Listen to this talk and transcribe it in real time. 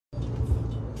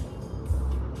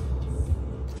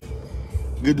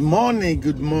Good morning,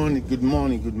 good morning, good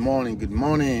morning, good morning, good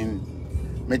morning.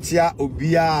 Metia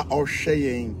Obia or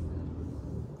Shaying.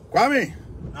 Kwame?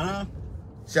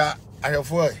 Cha, I have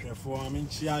for I mean,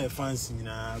 chia fancy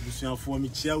na busuan for me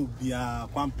chia Obia,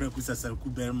 Kwam Prekusa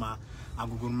Kuberma,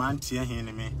 Agugumantia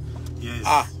Heneme. Yes,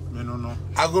 no.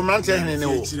 Agugumantia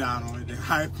Heneme. The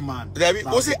hype man. There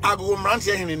was it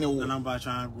Agugumantia Heneme. Number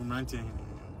Agugumantia.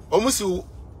 Almost you.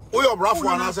 We are brave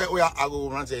one. I say we are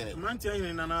Agugumantia. Mantia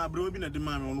and I broke in a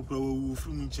demand on the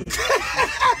from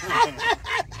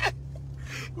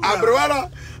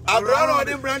Abrana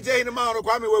didn't branch in the mount of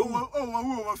Kwame.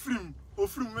 Oh,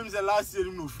 film means the last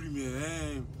year no free me.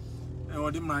 And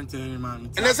what the man tell man.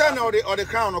 And the son or the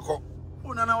crown of cock.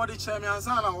 Oh, no, what the chairman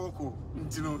son of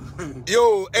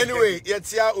Yo, anyway,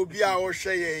 yet ya Ubia or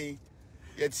Shay.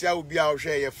 Yet ya Ubia or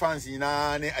Shay, fancy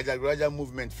na, Ajagurajah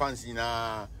movement fancy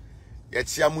na.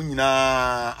 Yet ya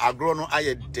Munina, agrono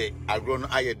ayede, agrono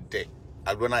ayede,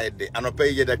 agrono ayede. And I pay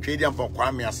ye the trading from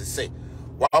Kwame as I say.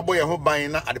 Wa boy ho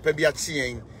ban na ade pa bia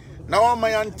tien na wa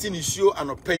man antini show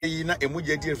anopai na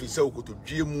emugye die fi se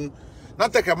okotodwie mu na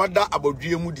takamada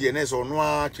abodwie mu die na so no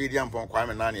a twedi ampon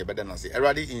Kwame na na ebeda na se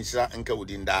erade inhira nka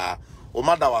wodinda o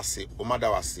madawase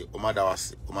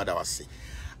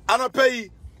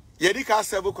anopai yedi ka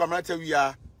sebo kwamrata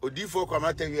wia odifo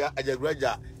kwamrata wia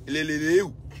Ajagurajah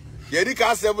leleleu yedi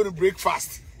ka sebo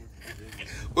breakfast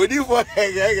odifo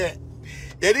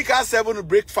yedi ka sebo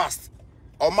breakfast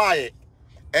omaye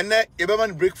and then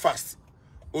you breakfast.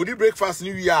 Odi breakfast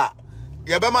new year.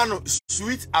 You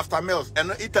sweet after meals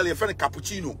and Italy friend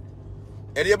cappuccino.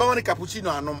 And you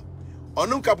cappuccino anum.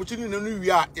 Onum cappuccino no new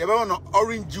year. You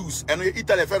orange juice and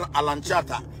Italy friend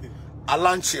alanciata.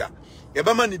 Alancia. You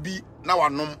be now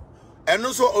anum. And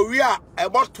also we are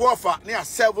about 12 near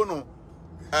 7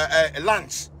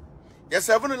 lunch. You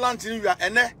 7 lunch new year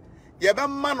and then you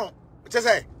just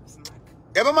say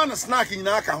you snack in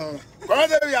naka home. Come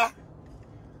there.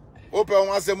 Open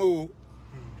Osebo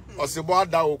Osebo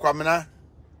ada o kwabena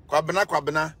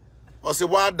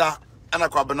Osebo ada ana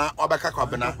kwabena obeka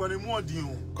kwabena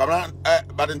kwabena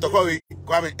but ntokwa we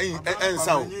kwame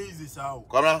ensa o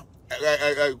kwabena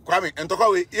kwame ntokwa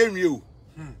we enwie o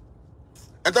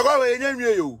ntokwa we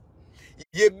enwie yo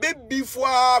ye baby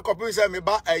for copy say me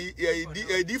ba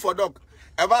d for dog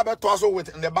eba be to aso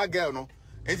with the bag girl no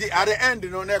at the end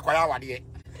no na kwaya wade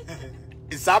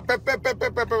it's a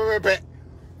pepe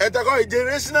and I got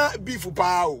generational beef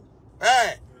pow.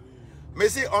 Eh, me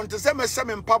see on to say me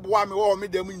some pub one me or me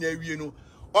them in you know.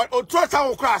 Or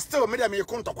 2,000 cross still me them you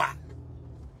couldn't talk.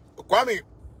 Kwame,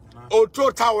 or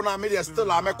 2,000 na me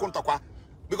still I me couldn't talk.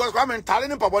 Because Kwame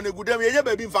telling him papa one good them ye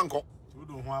baby fanko.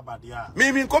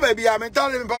 Me ko baby I me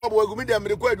telling him papa go me them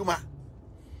the kwaduma.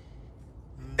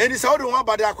 And it's how do one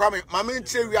body Kwame, my main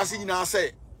say we are seeing now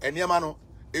say, and yamano,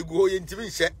 a go into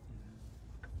me share.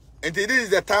 And this is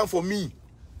the time for me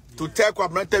to tell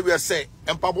Kwabnante we say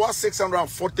and Pabwa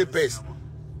 640 pairs.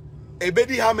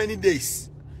 Ebedi how many days?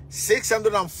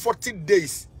 640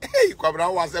 days. Hey,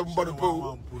 Kwabna was everybody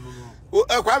po.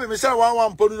 Kwame me say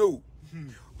one ponu.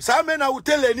 Some men will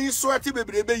tell any sweaty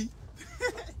baby.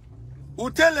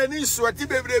 Will tell any sweaty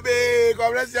baby.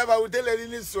 Kwabna say will tell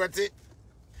any sweaty.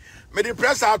 Me the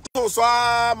press out to so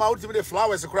my ultimate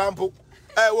flowers crampo.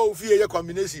 Wo fear your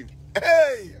combination.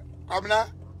 Hey, Kwabna.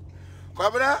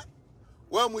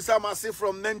 Well, Musa Masi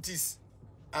from 90s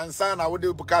and son, I would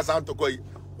do because I'm to go.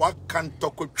 What can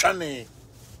Toko Chane?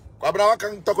 Quabra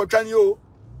can Toko Chan you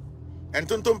and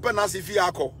Tuntum Penasi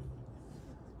Fiaco.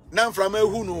 None from a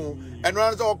Hunu and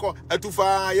runs Oko, a too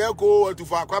far, Yako, too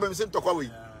far, Quabam Sim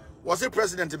Tokowi. Was it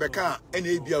President Becca and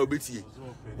ABL BT?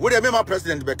 Would I remember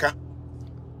President Becca?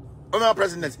 Remember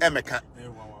President Emeka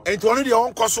and to only the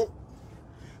own Cosso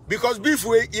because beef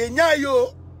way,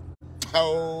 yo.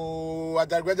 Oh,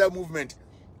 Ajagurajah movement.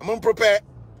 I'm prepare.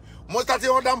 Most starting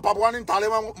order in Papa in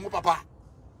Talema, Papa.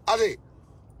 Ade,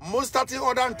 most starting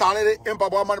order in Tale in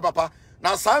Papa, Papa.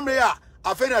 Now, Samria,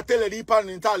 I find a tell a deep in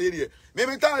Italy.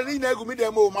 Maybe Italy nego me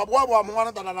demo, my boy,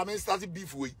 one that I mean started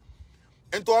beef way.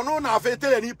 And to know now, I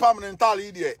tell a deep in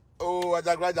Italy. Oh,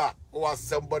 Ajagurajah, oh,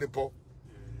 somebody po.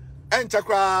 And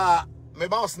Chakra, me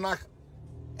mouse snack.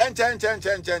 And chen.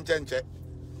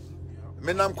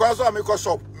 Me nam kwaso ameko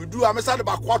shop me do amesa de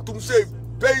bakwatum save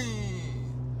pay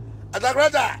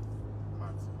Ajagurajah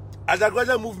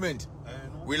movement.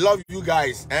 We love you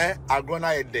guys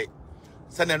agrona ede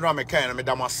send no ameka na me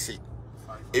damase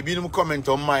e binum comment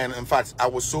on mine. In fact, I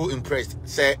was so impressed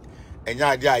say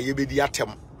enya ade a ye bedi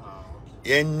atem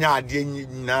yenya ade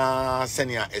na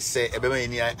senia ese ebema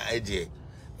ni ade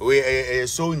we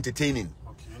so entertaining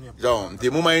so the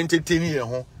moment entertaining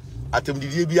ho atem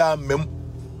didie bia mem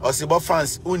Osebo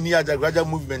fans unni Ajagurajah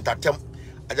movement attempt.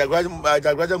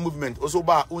 Ajagurajah movement also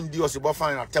ba undi Osebo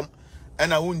fan attempt.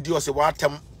 And I undi Osebo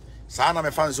attempt. Sana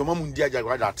me fans so undi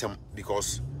Ajagurajah attempt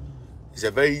because he's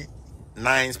a very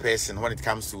nice person when it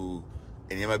comes to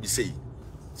anyama be say.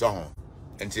 So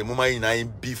and the moment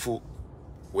in before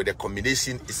with the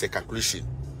combination is a calculation.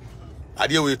 I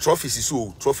deal with trophies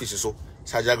so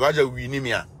Ajagurajah win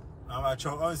me. I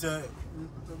say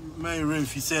my rain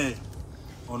fi say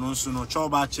ono so no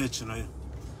choba church no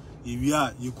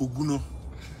ewia yekoguno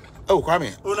oh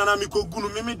kwame o na mi koguno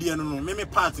me de no me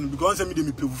part no because say me de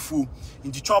me pefufu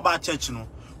nti choba church no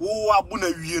wo abu na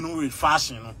wie no with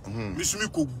fashion no me so me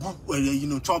kogu yi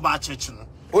no choba church no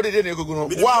o de na koguno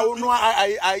wow no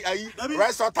I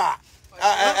rice water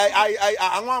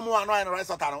anwa mo ano I rice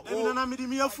water no na me de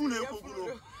me afu na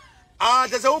koguno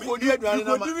just say wo ko di aduane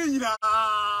na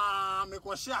ma me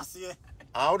ko hye ase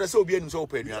would say obi anim so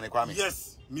opa aduane kwame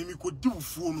yes me ko di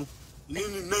ufuo no ni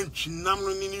nantwinam no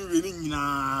ni weni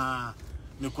nyina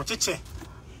me ko cheche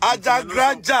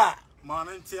Ajagurajah ma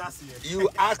na nti ase you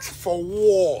ask for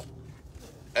war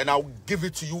and I'll give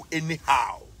it to you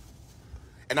anyhow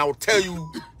and I will tell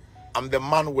you I'm the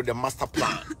man with the master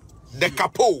plan the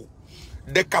capo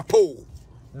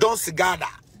Don Sigada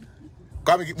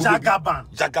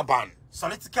Jagaban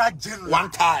Political General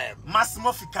one time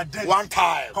Massimo Ficadent one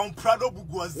time Comprado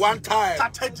Buguaz one time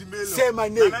say my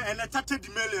name and Tate Di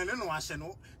Million no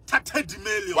Asheno Tate Di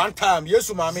Million one time yes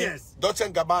mami yes Dolce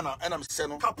 & Gabbana and I'm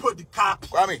saying Capo di Cap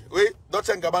Kwame wait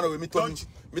Dolce & Gabbana we meet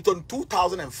on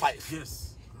 2005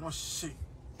 yes no shit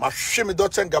my shame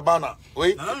Dolce & Gabbana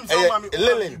wait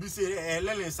Lilin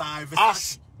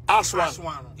Ash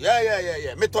one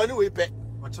yeah me to anyway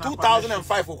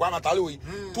 2005 Kwame tell you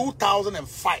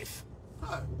 2005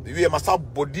 we must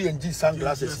have body and G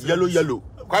sunglasses yellow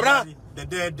Kwame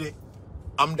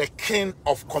I'm the king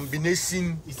of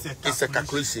combination it's a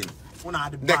calculation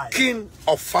the king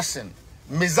of fashion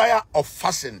Messiah of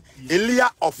fashion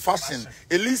Elia of fashion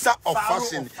Elisa of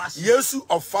fashion Yesu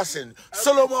of fashion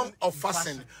Solomon of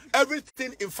fashion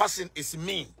everything in fashion is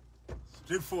me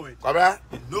straightforward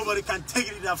nobody can take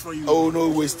it down from you oh no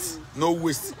waste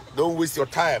don't waste your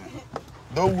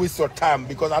time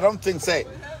because I don't think say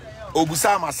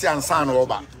Obusa masi ansa na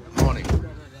oba morning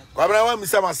kwabra wa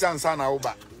misa masi ansa na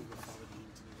oba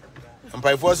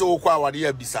mpaifo so okwa awade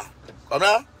abisa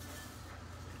kwabra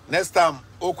next time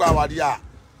okwa awade a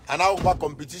ana okwa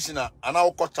competition ana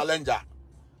okwa challenger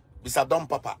bisa don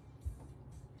papa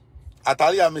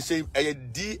atali am say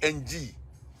DNG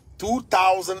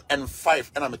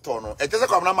 2005 and I'm tono e tese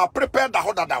kwabra ma prepare da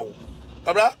hodada wo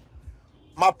kwabra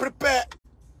ma prepare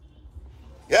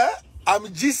yeah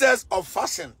I'm Jesus of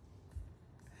fashion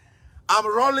I'm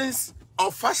Rollins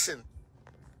of fashion.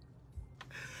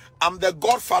 I'm the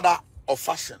godfather of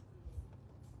fashion.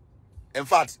 In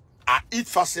fact, I eat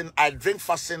fashion, I drink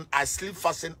fashion, I sleep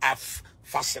fashion, I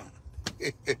fashion.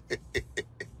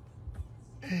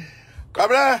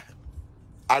 Kabra,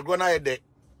 I go na de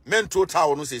men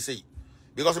total no say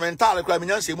because mental kwa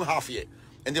menyan say mu half year.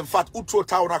 And in fact, utro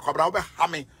town na kwabra obe ha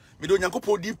me do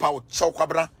nyankopon di pa wo chew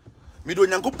kwabra. Me do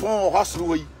nyankopon hosro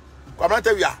wi. Kwabra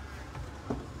tawia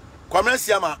Kwamna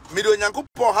siama me do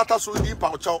nyankopon hata so di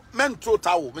pa cho men tro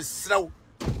tawo me srew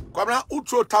kwamna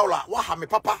utro tawla wa ha me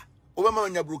papa obema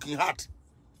nya broken heart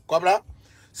kwabra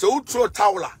so utro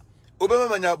tawla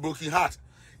obema nya broken heart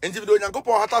enti me do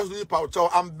nyankopon hata so di pa cho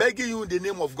I'm begging you in the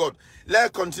name of God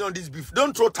let's continue this beef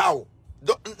don't throw towel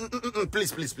don't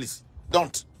please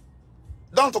don't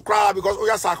cry because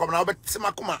oya sa kwamna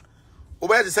obetima koma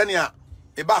obe de senia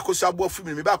e ba akosu abo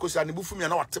fumi me ba akosu anebu fumi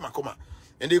na watima koma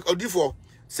and the odifo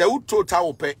say utro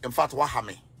tawo pe in fact wa ha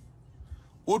me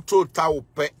utro tawo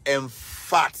pe in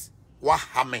fact wa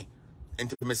ha me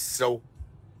enti me sew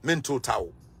mento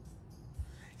tawo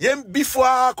yem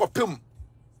before kopem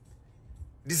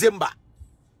December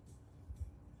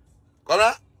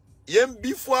kora yem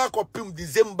before kopem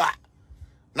December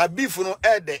na beef no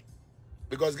ede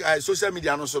because social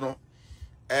media no so no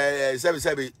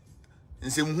sebi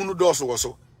nsem do so wo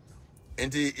so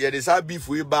enti ye de sa beef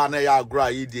we ba na ya agro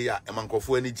ayi de ya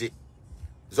emankofo ani je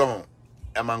so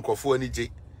emankofo ani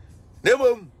je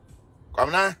nebom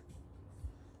kwamna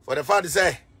for the fact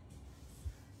say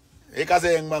e ka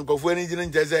say emankofo ani je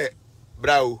nje say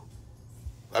brao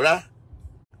bra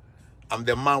I'm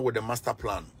the man with the master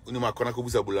plan unima kona ko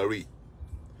busa bulari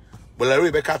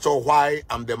be catch why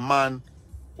I'm the man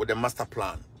with the master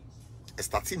plan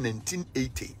starting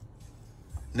 1980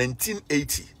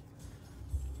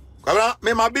 Kabra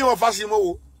me ma be wo fashion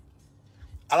mo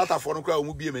alata fo no kra o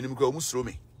mu bie manim kra o mu suro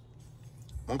me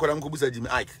mon kra mko busa Jimmy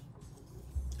Ike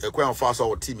e kwa on fa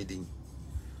so o team din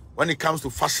when it comes to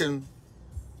fashion,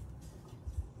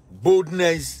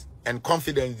 boldness and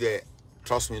confidence there,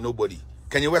 trust me, nobody.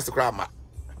 Can you West the crowd, ma?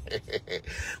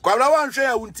 Kwabra wan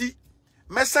share unti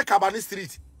mese Kabani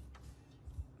street.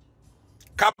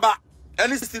 Kaba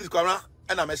any street kwabra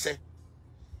na mese.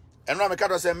 Enra me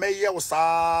ka say me ye wo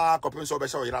sa kopin so be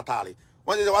show yiratale.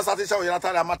 When you was at show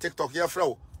yiratale am TikTok here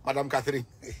fro Madam Catherine.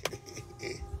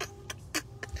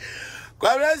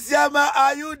 Kwabra siama,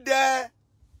 are you there?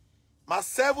 My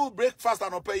several breakfast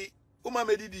and pay uma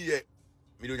me didi ye.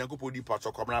 Me do nyankopodi pa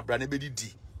chokomra bra ne be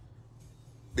didi.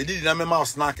 Be didi na me ma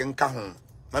snack nka ho.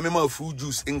 Na me ma fruit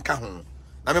juice nka ho.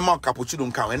 Na me ma cappuccino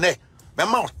nka ho. Ene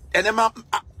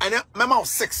me ma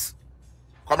 6.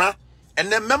 Come on. And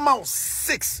then me ma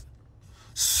 6.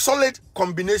 Solid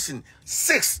combination.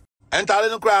 6. Entale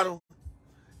no kra no.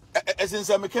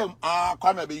 Esinse me kem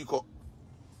kwa me be yiko.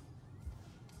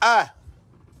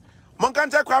 Mon kan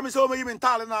te kwa me so me yimi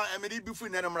ntale na me di bifu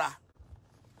ne mra.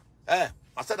 I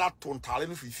said that to ntale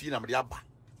no fifi na me di aba.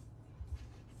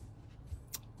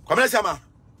 Kwa me sama.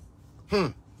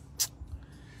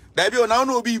 Baby, now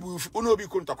no be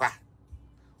kuntokwa.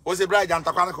 Osebo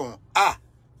jantakwa ne ko.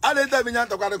 Ale da bi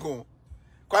jantakwa ne ko.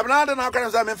 Kwa na de na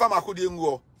kan say me fa makodi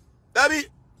enguo. Baby,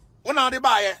 una de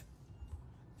baaye.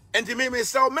 Enti me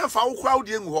say me fa wo kwa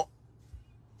odi engu ho.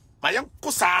 Ma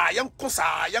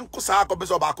yankosa ko be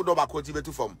so ba ko do ba ko ti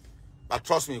betu fam. But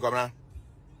trust me, kwa na.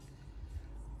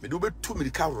 Me do be 2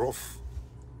 medical rough.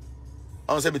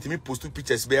 I want say me post 2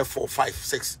 pictures be 4, 5,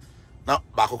 6. Now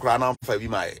ba ko kra na 5 bi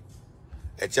my.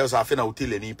 E chelse afi na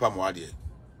hotel ni pa mo ade.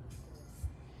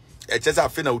 E chelse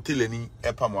afi na hotel ni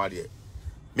e pa mo ade.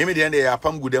 Me de ya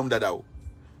pam gudem dada o.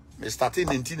 Me started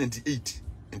 1998.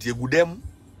 Enti gudem.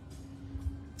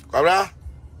 Kwabra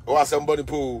o asembody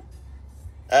po.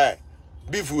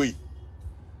 Beef we.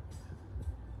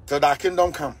 So that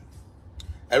kingdom come.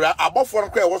 Above for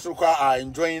no was are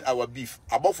enjoying our beef.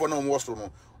 Above for no was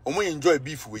no. We enjoy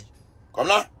beef we. Come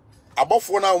na. Above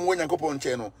for now we nyankopon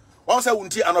che no. Once I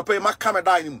won't anopa ma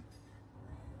camera him.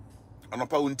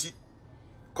 Anopa won't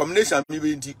combination me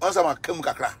be nti once ma kam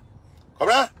kakra.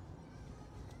 Kobra.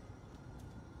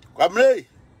 Kwamre.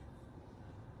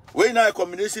 We na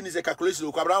combination is a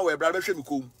calculation. Kwabra we bra be hwe me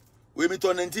kom. We me to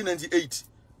 1998.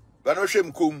 Bra no hwe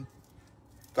me kom.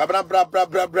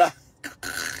 Kwabra bra.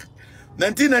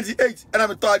 1998 and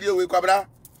I'm told you we kwabra.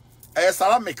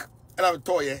 Ceramic and I'm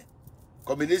told ye.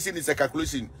 Combination is a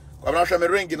calculation. Kwabra hwe me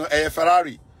ring no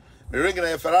Ferrari. Me ring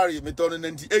na Ferrari me to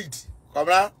 98.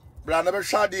 Kwabra bra na be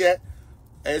hwa de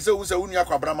so we say unia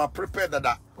kwabra ma prepare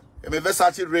dada. Me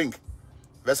Versace ring.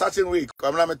 Versace ring.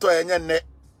 Kwabra me to nne.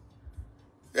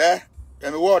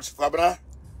 Me watch kwabra.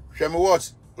 Hwe me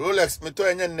watch. Rolex me to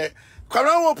nne.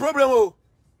 Kwabra wo problem o.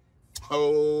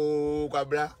 Oh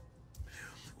kwabra.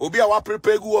 Obi a wa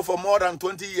prepare go for more than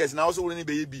 20 years now also we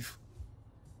be beef.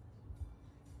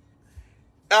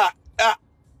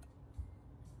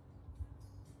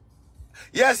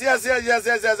 Yes.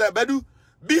 Bedu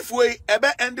beef way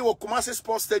ebe end wo Kumasi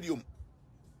Sports Stadium.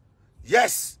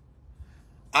 Yes.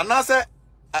 And now say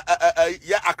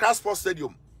Accra Sports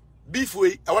Stadium. Beef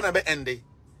way I want to be end.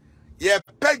 Yeah,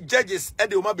 peg judges e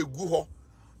de o ma be gu ho.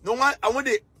 No one I want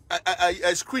a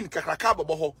screen kakraka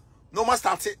bobo ho. No man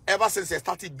started ever since I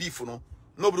started beef no.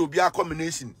 Nobody will be a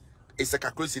combination. It's a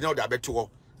calculation now that beto.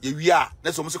 Ye we are.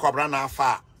 Let's almost kwabra na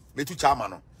fa. Me tu chama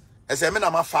no. E say me na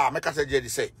ma fa, me ka say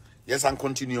yes and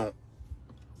continue.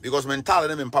 Because mental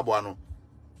and mpaboa no.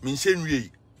 Minchen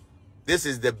this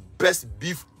is the best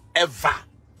beef ever.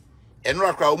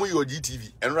 Enra kra omu yo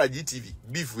GTV, enra GTV.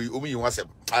 Beef we omu yo wasem.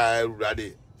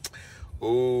 Rade.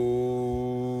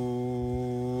 Oh,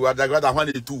 Ajagurajah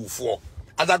 124.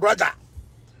 Ajagurajah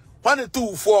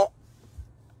 124.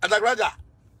 Ajagurajah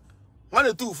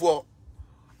 124.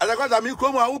 Ajagurajah mi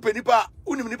kromo a upe nipa,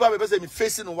 unim nipa be say me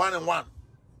facing 1-1.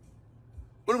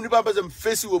 Unim nipa be say me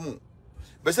face wo mu.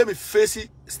 Be say me face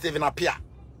Stephen Apia.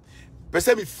 Be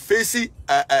say me face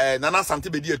Nana Santi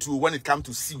Bedi too when it comes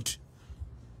to suit.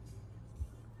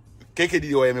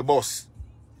 KKD or my boss.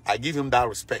 I give him that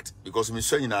respect because me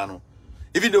say no.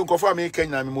 Even though confirm me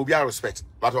Kenya me mobile respect,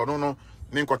 but no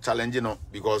me ko challenge no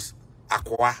because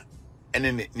akwa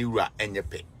ene niura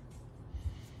enyepe.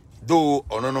 Though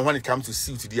no when it comes to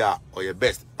suit dia or your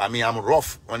best, I mean I'm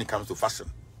rough when it comes to fashion.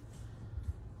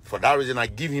 For that reason I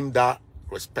give him that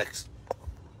respect.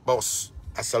 Boss,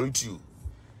 I salute you.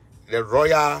 The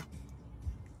royal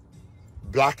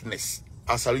blackness,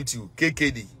 I salute you.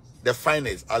 KKD, the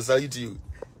finest, I salute you.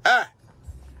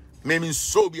 Me mean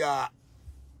Sobia.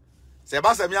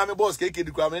 Sebasa mi ame boss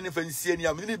KKD kwa me ne fansi ani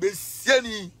am ne be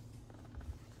siani.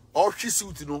 O hwe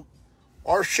suit no.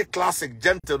 or she classic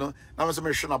gentle. Now I'm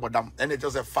saying about them, and it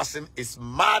just a fasting is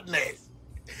madness.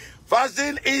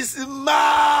 Fasting is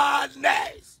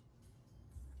madness.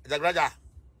 Ajagurajah,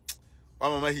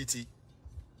 one mama hiti.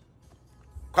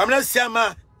 Come on,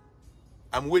 Siama.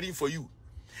 I'm waiting for you.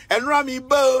 And Rami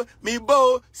Bo,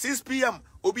 6 p.m.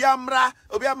 Obiamra,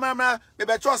 me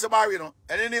becho se ba we no.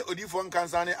 And any odifo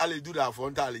nkansa ne ale do that for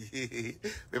ntali.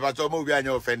 Me becho mo obi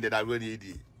anya offended I really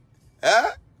di.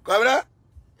 Eh? Come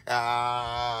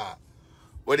on.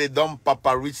 Where they done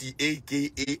Papa Richie,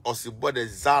 aka Osebo the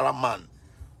Zara man,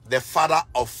 the father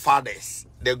of fathers,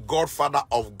 the godfather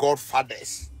of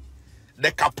godfathers,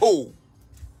 the capo.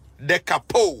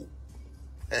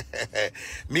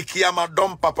 Mikiyama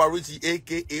Dom Papa Richie,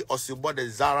 aka Osebo the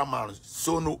Zara man,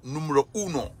 sono numero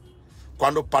 1.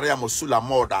 Quando parliamo sulla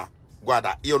moda,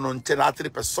 guarda, io non c'è altre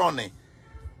persone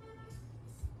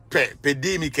per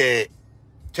dirmi che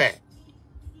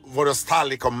voglio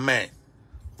stare con me,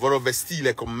 voglio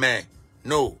vestire con me.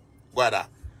 No, guarda,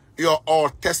 io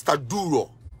ho testa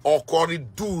duro, ho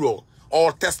cuore duro,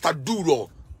 ho testa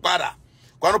duro. Guarda,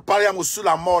 quando parliamo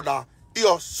sulla moda,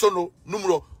 io sono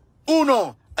numero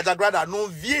 1. Ajagurajah,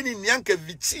 non vieni neanche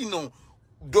vicino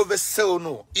dove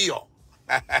sono io.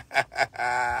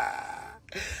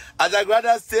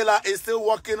 Ajagurajah Sailor is still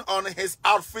working on his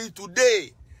outfit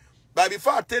today. But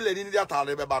before I tell you that I'll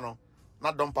remember,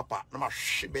 not done, Papa. No, my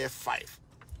shibe 5.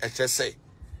 I just say,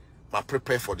 I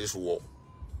prepare for this war.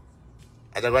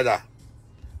 Ajagurajah,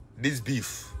 this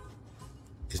beef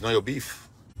is not your beef.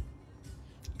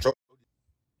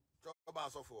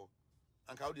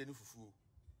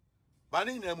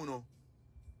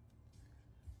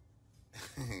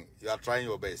 You are trying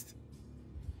your best,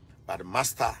 but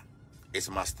master is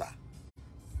master.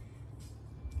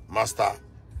 Master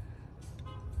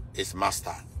is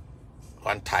master.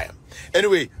 One time.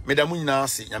 Anyway, Madam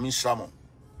Nasi, Yamin Shramo.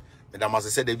 Madam as I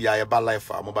said, they be a bad life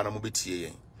for Mobana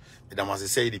Mubiti. Madam as I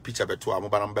say, the picture beto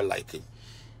Mobanam Bell like it.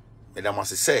 Madam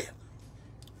as I say,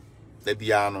 the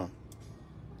piano,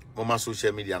 Moma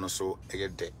social media no so I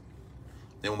get dead.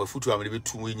 Then my foot will be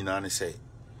 2 winning and say,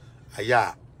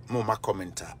 Aya, Moma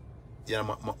commenter.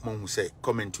 Mom say,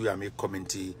 comment to you, I make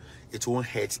comment. It won't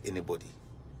hurt anybody.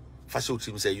 Fashion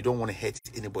team say, you don't want to hurt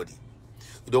anybody.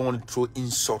 You don't want to throw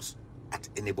insults at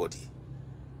anybody.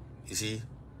 You see,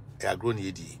 I grow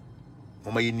near the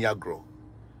Mama in your grow.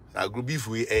 Now, group beef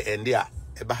we end there.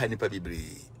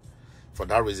 For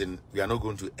that reason, we are not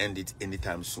going to end it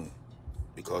anytime soon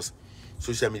because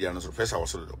social media is pressure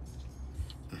also.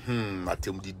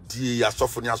 Matem di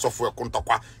asofo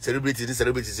kontokwa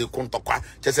celebrities kontokwa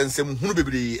chese nsem hunu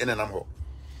bebre enenam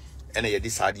ye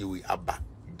decide we aba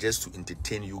just to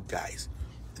entertain you guys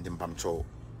and then pamcho.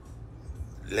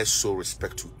 Let's show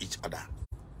respect to each other.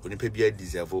 Onipa bia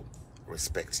deserve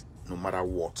respect no matter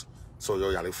what. So you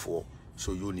are for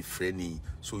so you ni friendly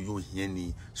so you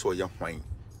hiani so you hwan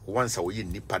once a we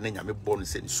nipa na nyame born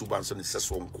say suban so ne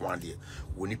seso nko ade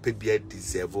onipa bia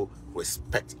deserve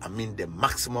respect. I mean the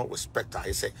maximum respect.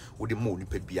 I say with the mo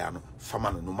onipa bia no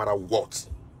fama no matter what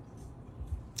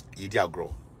yidi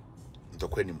agro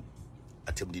ntokwanim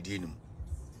atem didi nim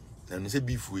na no say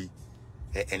beef we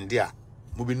ende a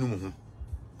mo be num ho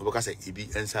because it be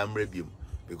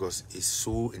because it's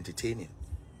so entertaining.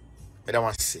 But I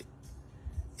want to say,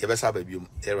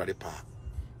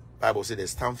 Bible says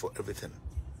there's time for everything.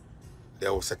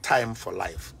 There was a time for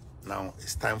life. Now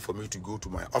it's time for me to go to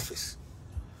my office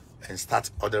and start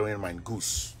ordering my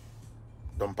goods.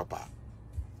 Don Papa.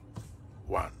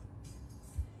 1.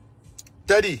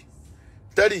 30.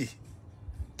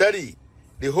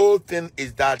 The whole thing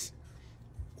is that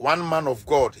one man of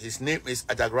God, his name is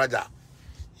Ajagurajah.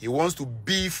 He wants to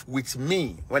beef with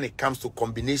me when it comes to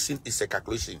combination is a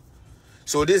calculation.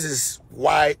 So this is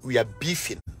why we are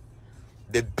beefing.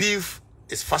 The beef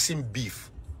is fasting beef.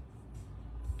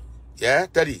 Yeah,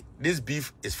 Teddy, this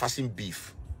beef is fasting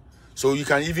beef. So you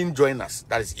can even join us.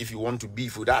 That is if you want to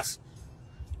beef with us.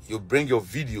 You bring your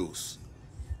videos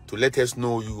to let us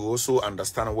know you also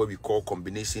understand what we call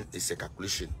combination is a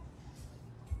calculation.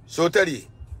 So Teddy,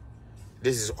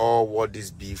 this is all what this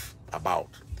beef about.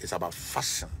 It's about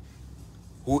fashion.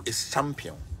 Who is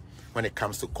champion when it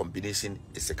comes to combination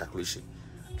is a calculation.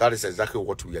 That is exactly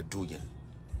what we are doing.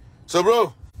 So,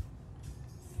 bro,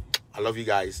 I love you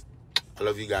guys. I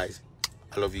love you guys.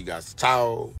 I love you guys.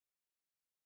 Ciao.